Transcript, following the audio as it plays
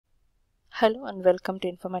Hello and welcome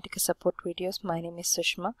to Informatica Support Videos. My name is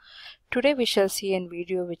Sushma. Today we shall see a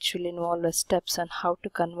video which will involve the steps on how to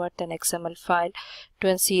convert an XML file to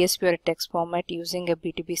a CSV or a text format using a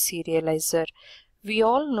B2B Serializer. We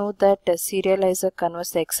all know that a serializer converts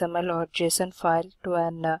the XML or JSON file to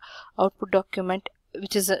an output document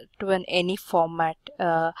which is to any format.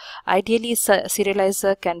 Ideally,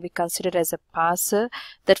 serializer can be considered as a parser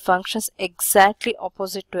that functions exactly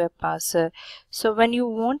opposite to a parser. So when you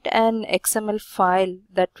want an XML file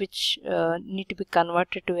that which need to be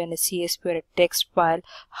converted to a CSV or a text file,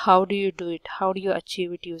 how do you do it? How do you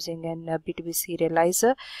achieve it using an B2B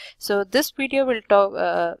Serializer? So this video will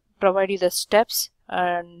talk provide you the steps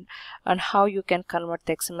and on how you can convert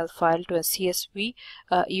the XML file to a CSV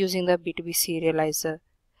using the B2B Serializer.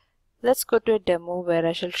 Let's go to a demo where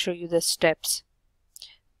I shall show you the steps.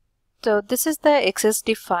 So this is the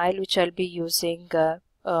XSD file which I'll be using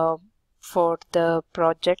for the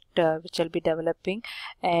project which I'll be developing,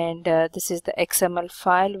 and this is the XML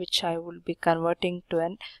file which I will be converting to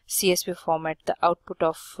an CSV format. The output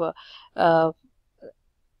of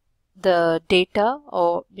the data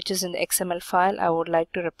or which is in the XML file I would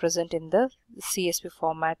like to represent in the CSV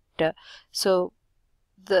format. So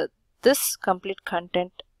this complete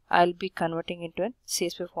content I'll be converting into a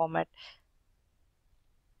CSV format.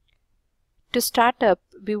 To start up,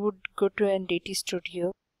 we would go to an DT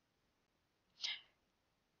Studio.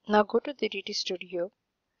 Now go to the DT Studio.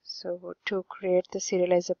 So to create the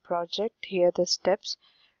serializer project, here are the steps.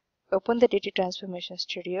 Open the DT Transformation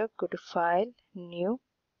Studio, go to File, New,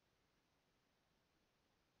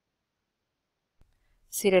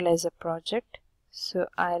 Serializer project. So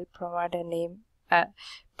I'll provide a name,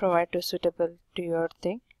 provide to suitable to your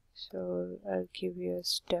thing. So I'll give you a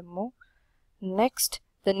demo. Next,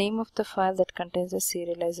 the name of the file that contains the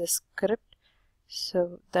serializer script.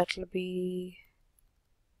 So that will be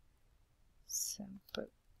simple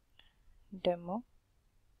demo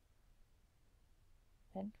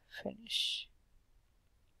and finish.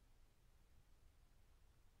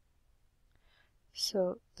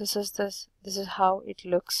 So this is how it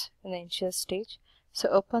looks in the initial stage. So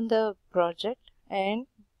open the project and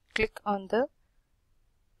click on the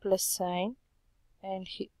plus sign, and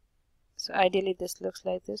so ideally this looks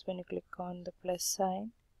like this when you click on the plus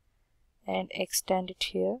sign and extend it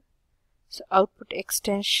here. So output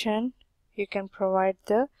extension, you can provide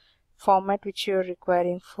the format which you are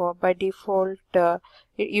requiring for. By default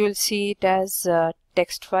you will see it as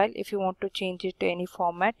text file. If you want to change it to any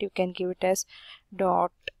format, you can give it as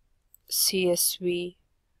 .csv,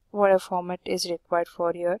 whatever format is required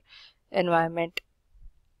for your environment.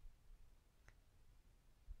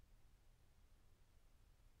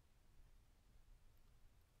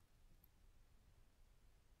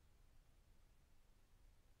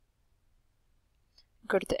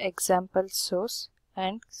 Go to the example source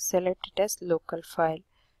and select it as local file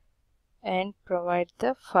and provide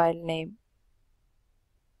the file name.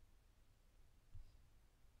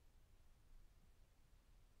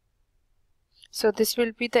 So this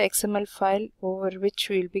will be the XML file over which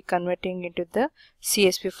we will be converting into the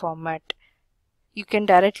CSV format. You can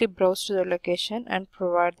directly browse to the location and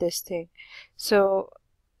provide this thing. So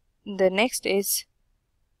the next is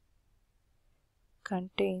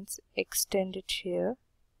contains extended here.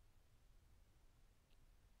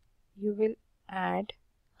 You will add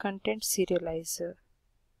content serializer.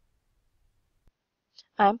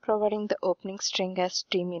 I am providing the opening string as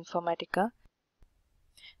Team Informatica.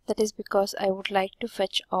 That is because I would like to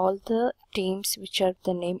fetch all the teams which are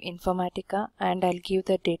the name Informatica, and I'll give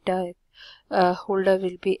the data holder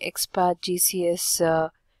will be expat GCS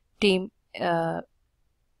team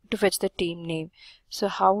to fetch the team name. So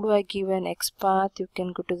how do I give an expat? You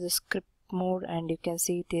can go to the script mode and you can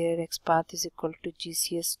see there expat is equal to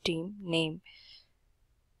GCS team name.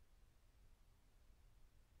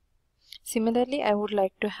 Similarly, I would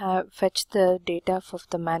like to fetch the data of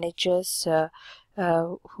the managers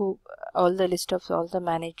who all the list of all the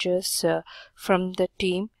managers from the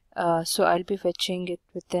team. So I'll be fetching it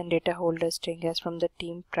with the data holder string as from the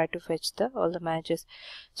team. Try to fetch all the managers.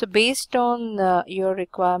 So based on your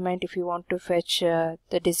requirement, if you want to fetch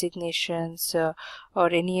the designations or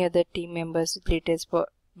any other team members details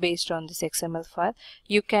based on this XML file,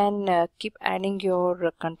 you can keep adding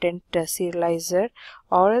your content serializer,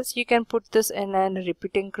 or else you can put this in a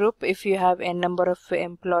repeating group if you have a number of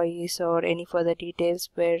employees or any further details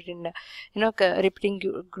wherein repeating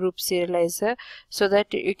group serializer, so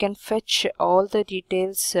that you can fetch all the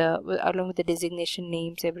details along with the designation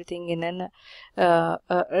names, everything in a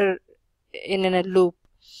loop.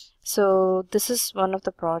 So this is one of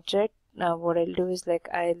the project. Now what I'll do is like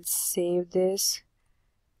I'll save this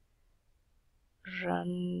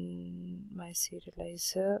run my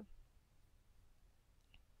serializer.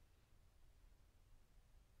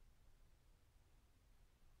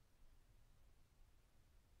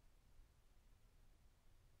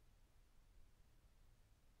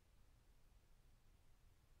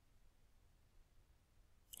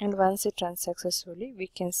 And once it runs successfully, we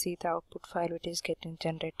can see the output file which is getting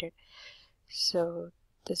generated. So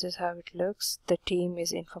this is how it looks. The team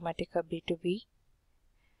is Informatica B2B,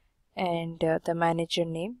 and the manager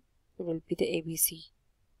name will be the ABC.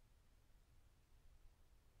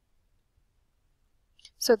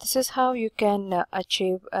 So this is how you can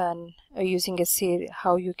achieve using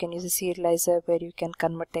how you can use a serializer, where you can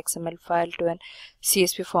convert the XML file to an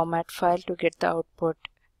CSV format file to get the output.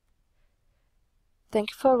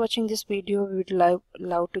 Thank you for watching this video. We would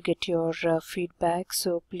love to get your feedback,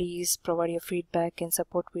 so please provide your feedback in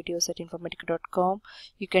supportvideos@informatica.com.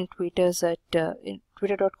 You can tweet us at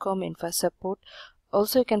twitter.com/infosupport.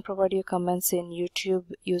 Also, you can provide your comments in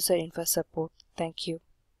YouTube user info support. Thank you.